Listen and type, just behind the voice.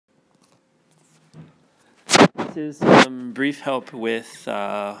This is some brief help with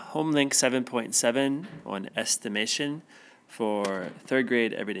HomeLink 7.7 on estimation for third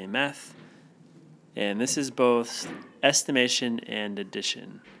grade everyday math. And this is both estimation and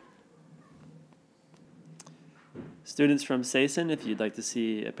addition. Students from Sayson, if you'd like to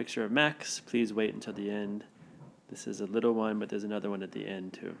see a picture of Max, please wait until the end. This is a little one, but there's another one at the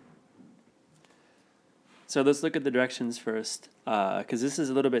end too. So let's look at the directions first, because this is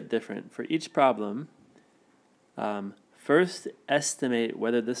a little bit different. For each problem, first estimate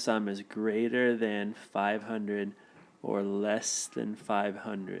whether the sum is greater than 500 or less than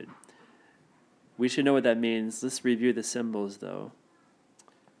 500. We should know what that means. Let's review the symbols though.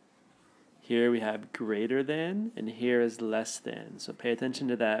 Here we have greater than, and here is less than. So pay attention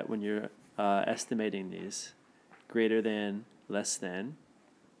to that when you're estimating these. Greater than, less than.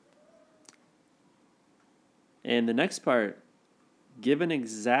 And the next part, give an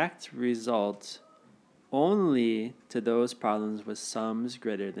exact result only to those problems with sums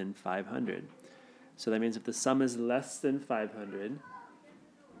greater than 500. So that means if the sum is less than 500,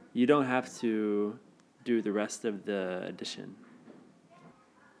 you don't have to do the rest of the addition.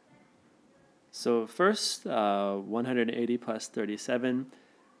 So first, 180 plus 37.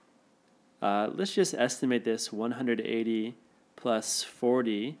 Let's just estimate this 180 plus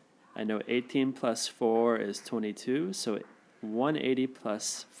 40. I know 18 plus 4 is 22, so 180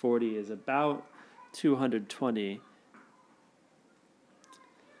 plus 40 is about 220.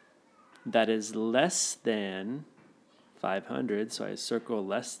 That is less than 500, so I circle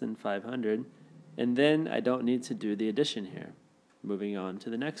less than 500, and then I don't need to do the addition here. Moving on to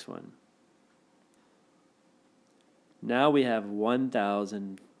the next one. Now we have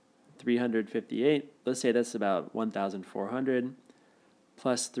 1,358. Let's say that's about 1,400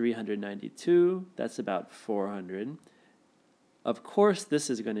 plus 392. That's about 400. Of course, this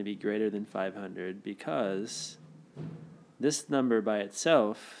is going to be greater than 500 because this number by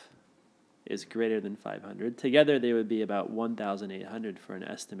itself is greater than 500. Together, they would be about 1,800 for an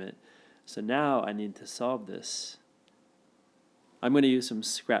estimate. So now I need to solve this. I'm going to use some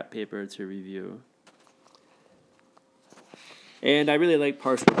scrap paper to review. And I really like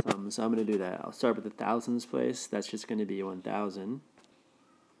partial sums, so I'm going to do that. I'll start with the thousands place. That's just going to be 1,000.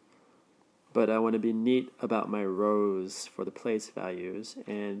 But I want to be neat about my rows for the place values.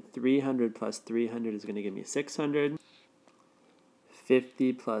 And 300 plus 300 is going to give me 600.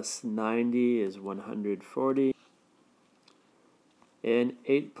 50 plus 90 is 140. And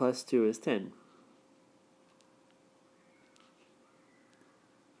 8 plus 2 is 10.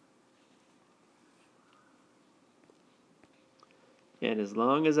 And as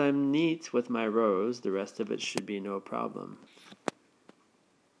long as I'm neat with my rows, the rest of it should be no problem.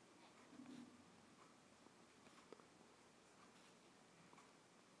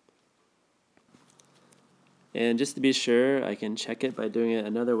 And just to be sure, I can check it by doing it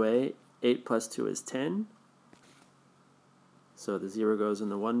another way. 8 plus 2 is 10. So the 0 goes in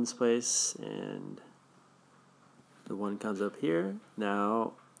the 1's place, and the 1 comes up here.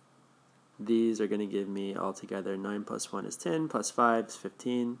 Now, these are going to give me altogether 9 plus 1 is 10, plus 5 is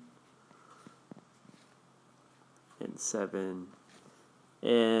 15, and 7.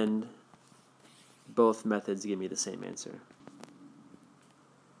 And both methods give me the same answer.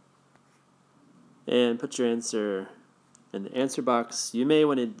 And put your answer in the answer box. You may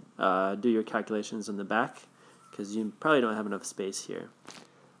want to do your calculations on the back because you probably don't have enough space here.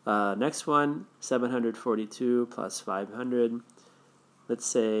 Next one, 742 plus 500. Let's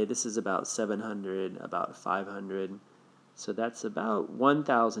say this is about 700, about 500. So that's about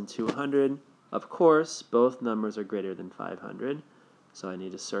 1,200. Of course, both numbers are greater than 500. So I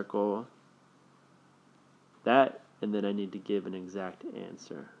need to circle that, and then I need to give an exact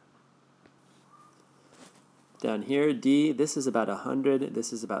answer. Down here, D, this is about 100,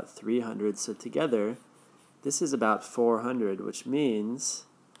 this is about 300, so together, this is about 400, which means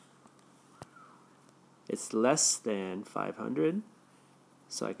it's less than 500,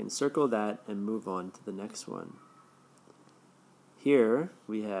 so I can circle that and move on to the next one. Here,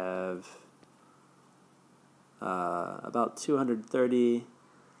 we have about 230,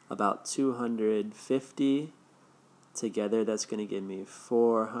 about 250, together that's going to give me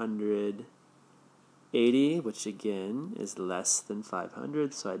 480, which again is less than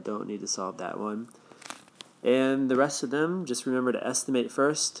 500, so I don't need to solve that one. And the rest of them, just remember to estimate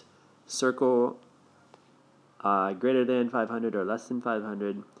first, circle greater than 500 or less than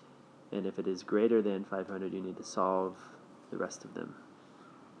 500, and if it is greater than 500, you need to solve the rest of them.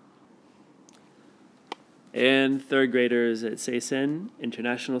 And third graders at Sayson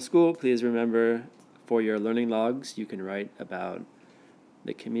International School, please remember for your learning logs, you can write about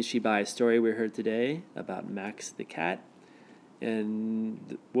the Kamishibai story we heard today about Max the cat.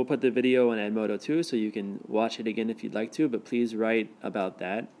 And we'll put the video on Edmodo too, so you can watch it again if you'd like to, but please write about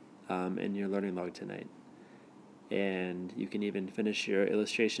that in your learning log tonight. And you can even finish your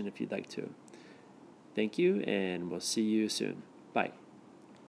illustration if you'd like to. Thank you, and we'll see you soon. Bye.